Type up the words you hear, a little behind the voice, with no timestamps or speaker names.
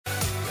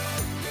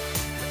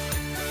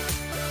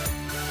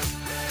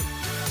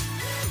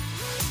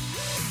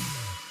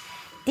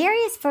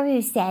Darius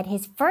Faroo said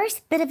his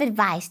first bit of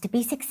advice to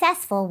be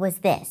successful was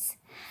this: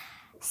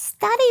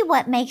 study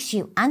what makes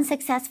you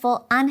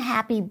unsuccessful,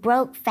 unhappy,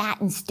 broke,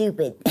 fat, and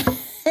stupid, and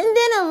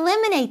then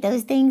eliminate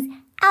those things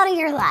out of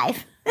your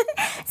life.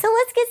 So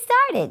let's get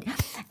started.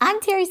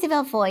 I'm Terry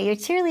Savelle Foy, your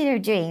cheerleader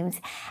of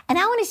dreams, and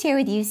I want to share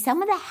with you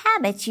some of the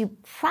habits you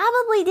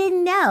probably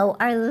didn't know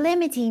are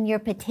limiting your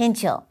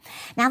potential.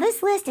 Now,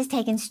 this list is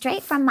taken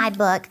straight from my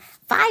book,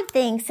 5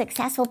 Things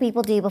Successful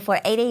People Do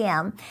Before 8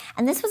 a.m.,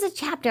 and this was a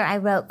chapter I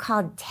wrote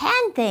called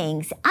 10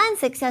 Things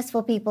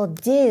Unsuccessful People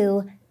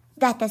Do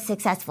that the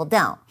successful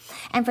don't.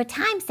 And for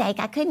time's sake,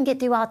 I couldn't get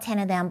through all 10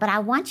 of them, but I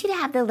want you to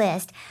have the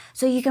list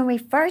so you can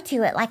refer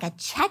to it like a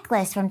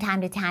checklist from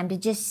time to time to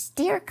just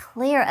steer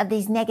clear of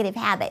these negative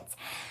habits.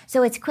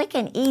 So it's quick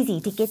and easy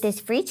to get this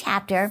free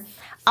chapter.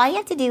 All you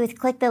have to do is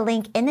click the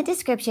link in the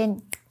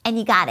description and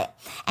you got it.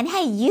 And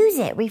hey, use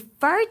it,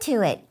 refer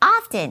to it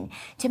often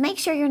to make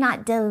sure you're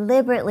not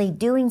deliberately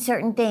doing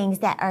certain things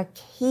that are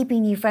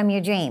keeping you from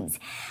your dreams.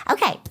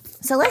 Okay,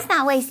 so let's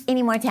not waste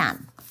any more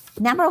time.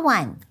 Number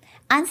 1.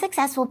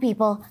 Unsuccessful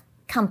people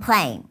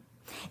complain.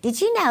 Did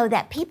you know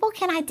that people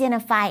can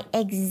identify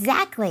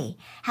exactly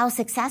how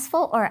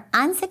successful or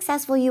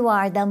unsuccessful you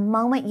are the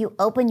moment you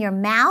open your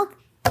mouth?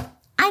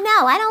 I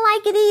know, I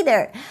don't like it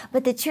either.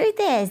 But the truth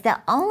is,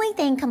 the only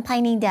thing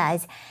complaining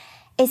does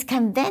is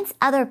convince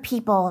other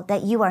people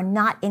that you are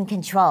not in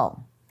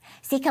control.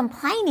 See,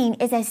 complaining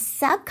is a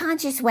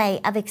subconscious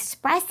way of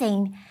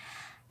expressing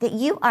that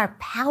you are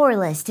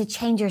powerless to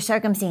change your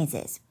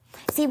circumstances.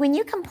 See, when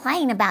you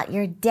complain about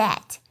your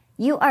debt,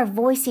 you are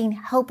voicing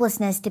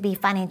hopelessness to be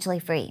financially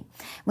free.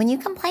 When you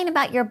complain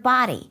about your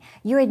body,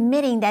 you're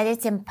admitting that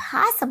it's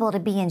impossible to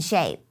be in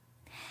shape.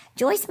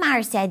 Joyce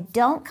Meyer said,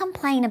 don't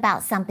complain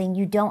about something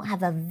you don't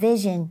have a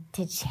vision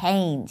to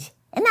change.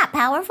 Isn't that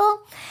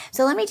powerful?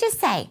 So let me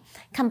just say,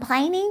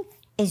 complaining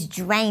is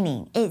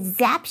draining. It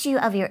zaps you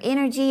of your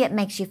energy. It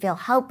makes you feel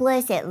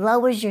hopeless. It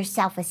lowers your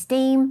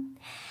self-esteem.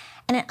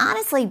 And it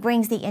honestly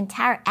brings the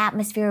entire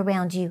atmosphere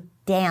around you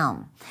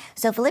down.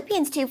 So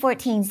Philippians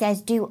 2:14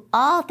 says, do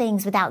all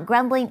things without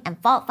grumbling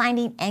and fault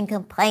finding and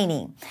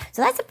complaining.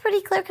 So that's a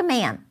pretty clear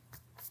command.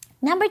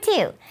 Number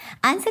 2,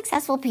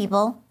 unsuccessful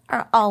people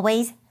are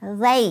always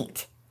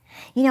late.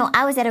 You know,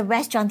 I was at a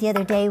restaurant the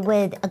other day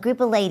with a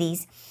group of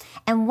ladies,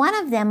 and one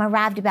of them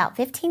arrived about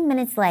 15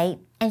 minutes late,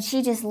 and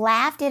she just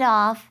laughed it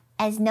off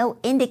as no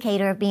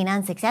indicator of being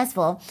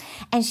unsuccessful.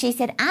 And she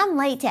said, I'm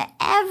late to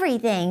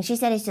everything. She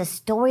said, it's the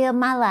story of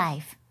my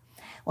life.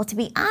 Well, to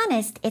be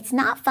honest, it's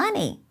not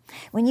funny.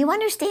 When you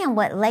understand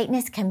what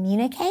lateness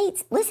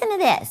communicates, listen to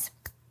this.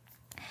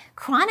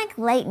 Chronic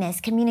lateness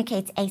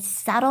communicates a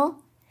subtle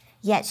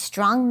yet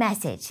strong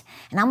message.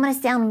 And I'm going to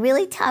sound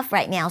really tough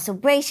right now, so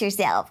brace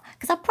yourself,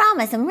 because I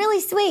promise I'm really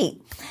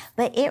sweet.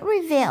 But it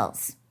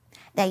reveals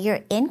that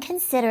you're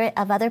inconsiderate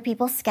of other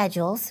people's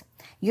schedules,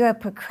 you're a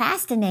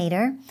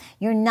procrastinator,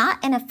 you're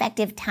not an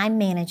effective time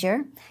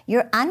manager,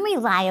 you're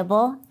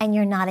unreliable, and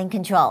you're not in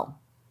control.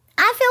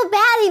 I feel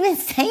bad even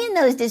saying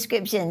those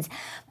descriptions,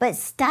 but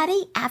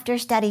study after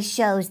study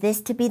shows this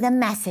to be the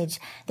message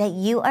that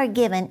you are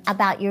given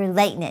about your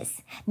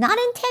lateness. Not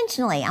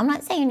intentionally. I'm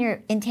not saying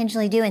you're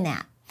intentionally doing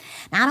that.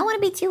 Now, I don't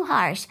want to be too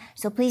harsh,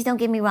 so please don't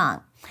get me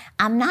wrong.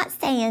 I'm not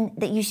saying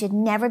that you should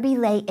never be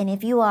late, and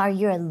if you are,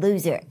 you're a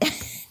loser.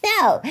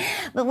 No,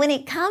 but when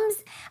it comes,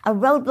 a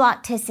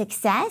roadblock to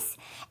success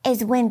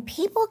is when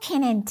people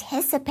can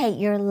anticipate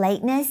your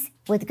lateness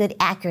with good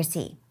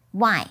accuracy.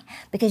 Why?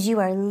 Because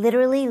you are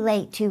literally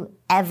late to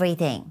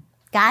everything.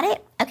 Got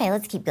it? Okay,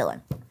 let's keep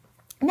going.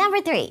 Number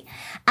 3,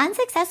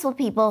 unsuccessful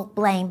people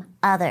blame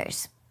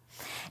others.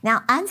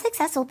 Now,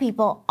 unsuccessful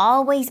people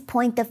always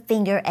point the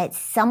finger at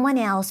someone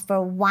else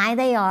for why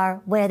they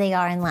are where they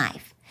are in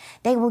life.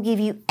 They will give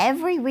you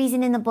every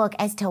reason in the book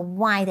as to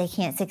why they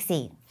can't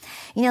succeed.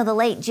 You know, the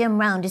late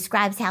Jim Rohn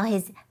describes how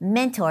his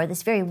mentor,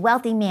 this very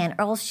wealthy man,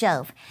 Earl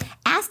Shove,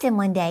 asked him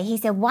one day, he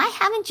said, why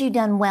haven't you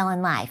done well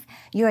in life?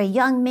 You're a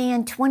young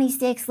man,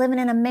 26, living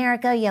in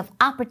America. You have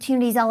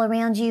opportunities all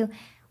around you.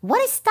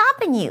 What is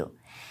stopping you?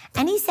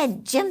 And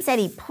Jim said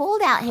he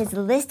pulled out his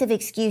list of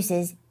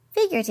excuses,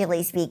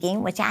 figuratively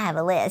speaking, which I have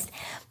a list.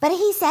 But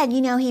he said,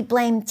 you know, he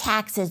blamed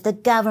taxes, the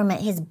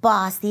government, his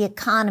boss, the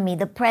economy,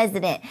 the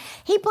president.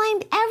 He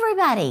blamed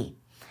everybody.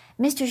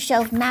 Mr.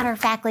 Shove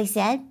matter-of-factly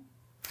said,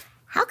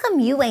 how come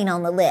you ain't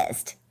on the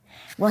list?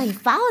 Well, he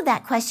followed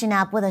that question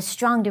up with a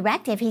strong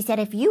directive. He said,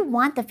 if you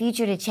want the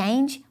future to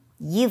change,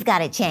 you've got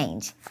to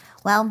change.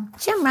 Well,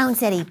 Jim Rohn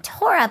said he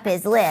tore up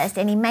his list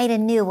and he made a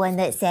new one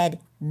that said,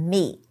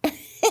 me.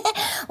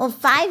 Well,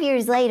 5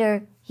 years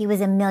later, he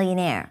was a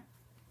millionaire.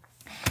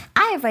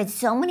 I have read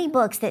so many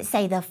books that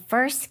say the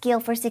first skill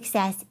for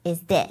success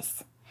is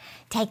this: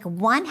 take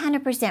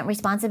 100%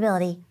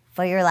 responsibility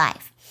for your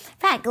life. In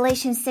fact,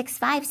 Galatians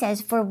 6:5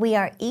 says, for we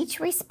are each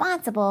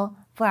responsible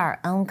for our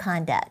own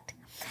conduct.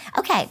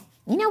 Okay,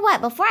 you know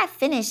what? Before I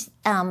finish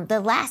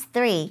the last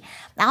 3,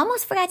 I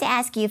almost forgot to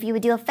ask you if you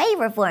would do a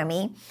favor for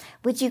me.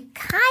 Would you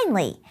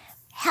kindly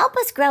help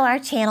us grow our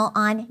channel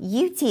on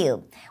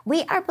YouTube.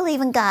 We are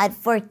believing God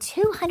for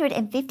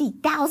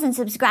 250,000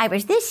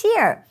 subscribers this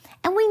year,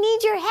 and we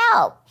need your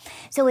help.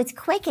 So it's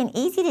quick and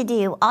easy to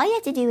do. All you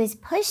have to do is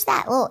push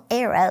that little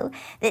arrow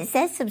that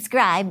says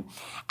subscribe,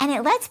 and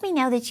it lets me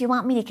know that you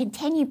want me to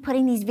continue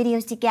putting these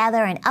videos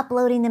together and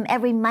uploading them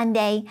every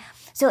Monday.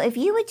 So if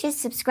you would just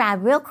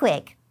subscribe real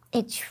quick,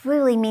 it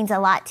truly means a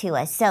lot to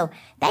us. So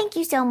thank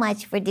you so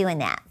much for doing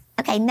that.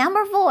 Okay,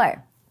 number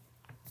 4.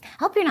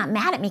 Hope you're not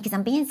mad at me because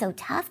I'm being so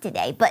tough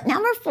today. But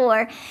number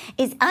 4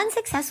 is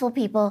unsuccessful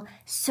people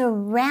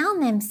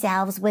surround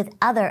themselves with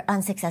other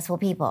unsuccessful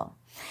people.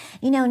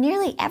 You know,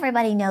 nearly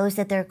everybody knows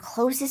that their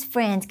closest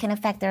friends can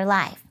affect their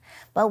life.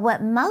 But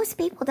what most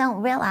people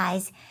don't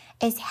realize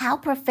is how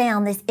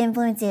profound this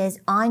influence is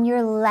on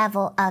your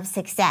level of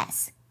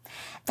success.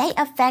 They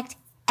affect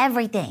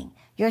everything.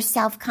 Your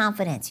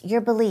self-confidence, your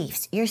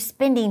beliefs, your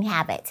spending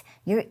habits,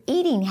 your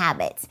eating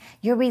habits,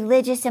 your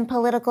religious and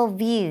political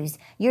views,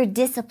 your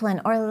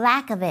discipline or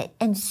lack of it,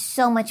 and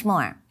so much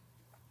more.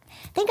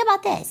 Think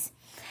about this.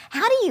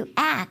 How do you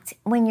act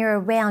when you're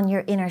around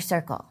your inner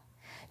circle?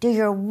 Do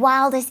your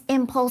wildest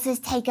impulses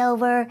take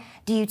over?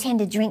 Do you tend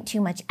to drink too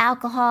much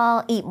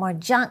alcohol, eat more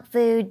junk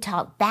food,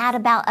 talk bad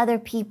about other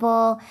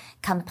people,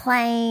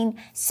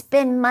 complain,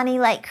 spend money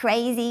like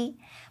crazy?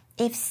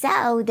 If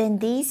so, then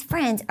these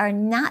friends are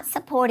not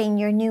supporting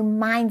your new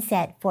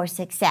mindset for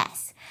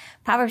success.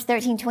 Proverbs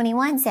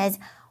 13:21 says,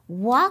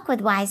 walk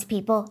with wise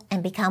people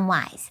and become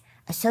wise.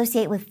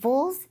 Associate with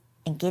fools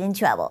and get in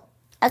trouble.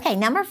 Okay,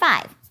 number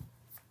 5.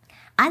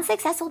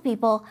 Unsuccessful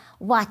people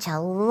watch a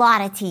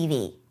lot of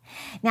TV.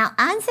 Now,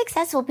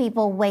 unsuccessful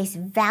people waste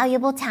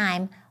valuable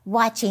time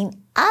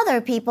watching other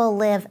people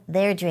live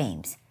their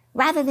dreams,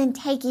 rather than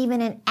take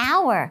even an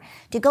hour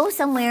to go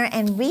somewhere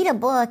and read a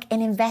book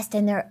and invest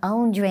in their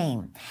own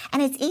dream.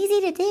 And it's easy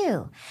to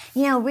do.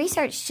 You know,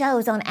 research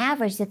shows on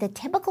average that the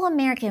typical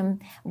American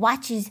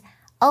watches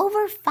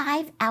over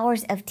 5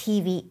 hours of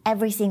TV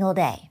every single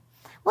day.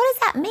 What does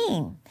that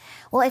mean?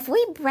 Well, if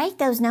we break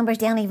those numbers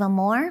down even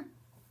more,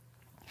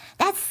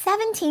 that's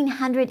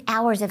 1,700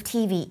 hours of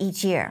TV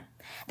each year.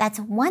 That's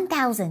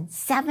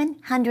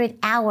 1,700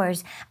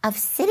 hours of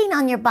sitting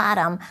on your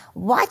bottom,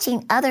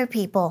 watching other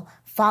people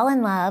fall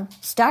in love,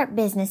 start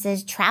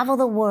businesses, travel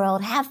the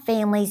world, have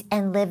families,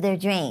 and live their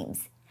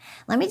dreams.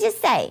 Let me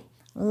just say,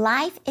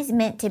 life is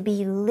meant to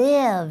be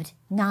lived,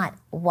 not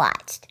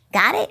watched.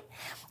 Got it?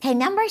 Okay,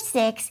 number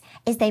 6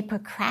 is they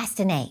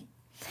procrastinate.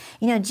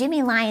 You know,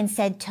 Jimmy Lyons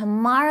said,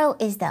 tomorrow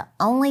is the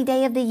only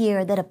day of the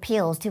year that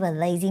appeals to a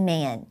lazy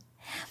man.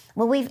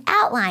 Well, we've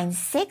outlined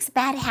 6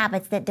 bad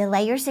habits that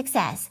delay your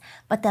success,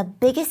 but the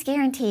biggest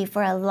guarantee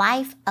for a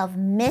life of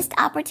missed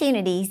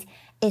opportunities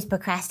is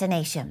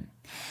procrastination.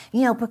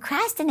 You know,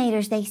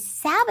 procrastinators, they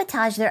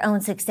sabotage their own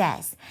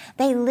success.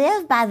 They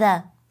live by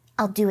the,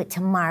 I'll do it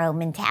tomorrow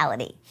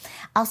mentality.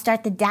 I'll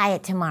start the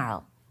diet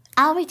tomorrow.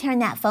 I'll return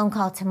that phone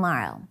call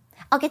tomorrow.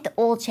 I'll get the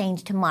oil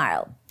change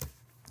tomorrow.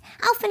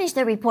 I'll finish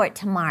the report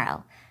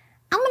tomorrow.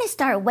 I'm going to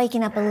start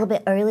waking up a little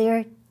bit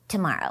earlier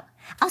tomorrow.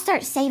 I'll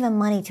start saving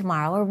money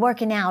tomorrow, or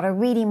working out, or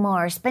reading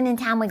more, or spending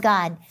time with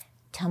God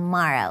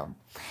tomorrow.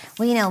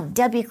 Well, you know,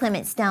 W.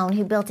 Clement Stone,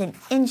 who built an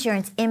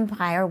insurance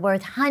empire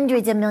worth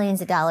hundreds of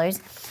millions of dollars,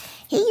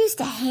 he used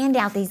to hand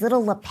out these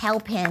little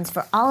lapel pins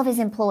for all of his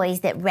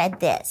employees that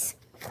read this: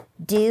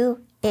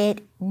 do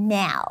it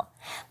now.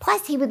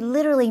 Plus, he would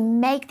literally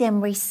make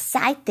them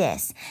recite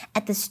this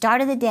at the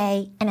start of the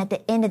day and at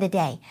the end of the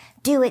day.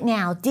 Do it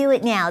now, do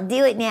it now,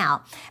 do it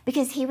now.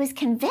 Because he was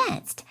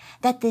convinced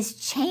that this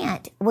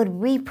chant would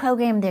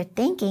reprogram their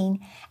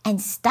thinking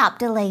and stop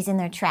delays in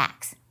their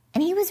tracks.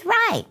 And he was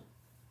right.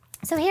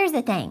 So here's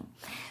the thing.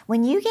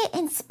 When you get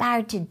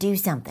inspired to do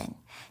something,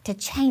 to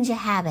change a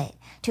habit,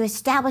 to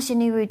establish a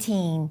new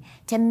routine,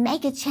 to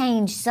make a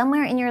change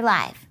somewhere in your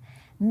life,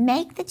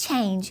 make the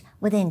change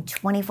within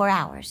 24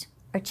 hours,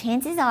 or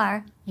chances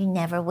are you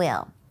never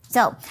will.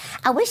 So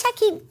I wish I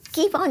could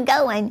keep on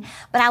going,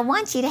 but I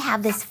want you to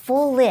have this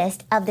full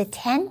list of the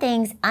 10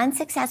 things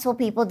unsuccessful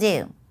people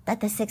do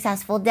that the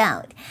successful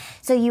don't,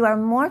 so you are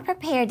more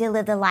prepared to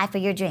live the life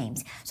of your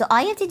dreams. So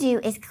all you have to do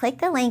is click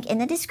the link in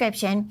the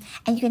description,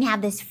 and you can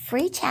have this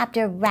free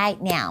chapter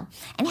right now.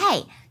 And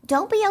hey,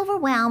 don't be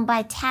overwhelmed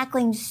by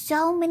tackling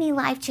so many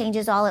life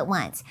changes all at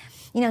once.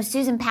 You know,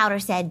 Susan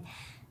Powter said,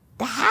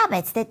 the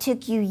habits that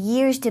took you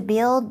years to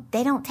build,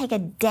 they don't take a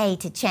day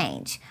to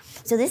change.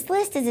 So this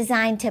list is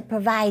designed to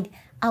provide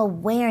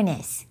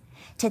awareness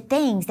to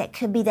things that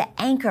could be the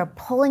anchor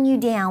pulling you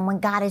down when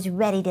God is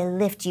ready to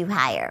lift you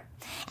higher.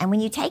 And when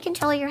you take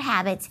control of your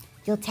habits,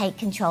 you'll take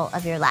control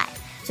of your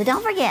life. So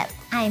don't forget,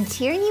 I am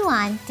cheering you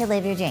on to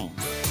live your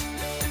dreams.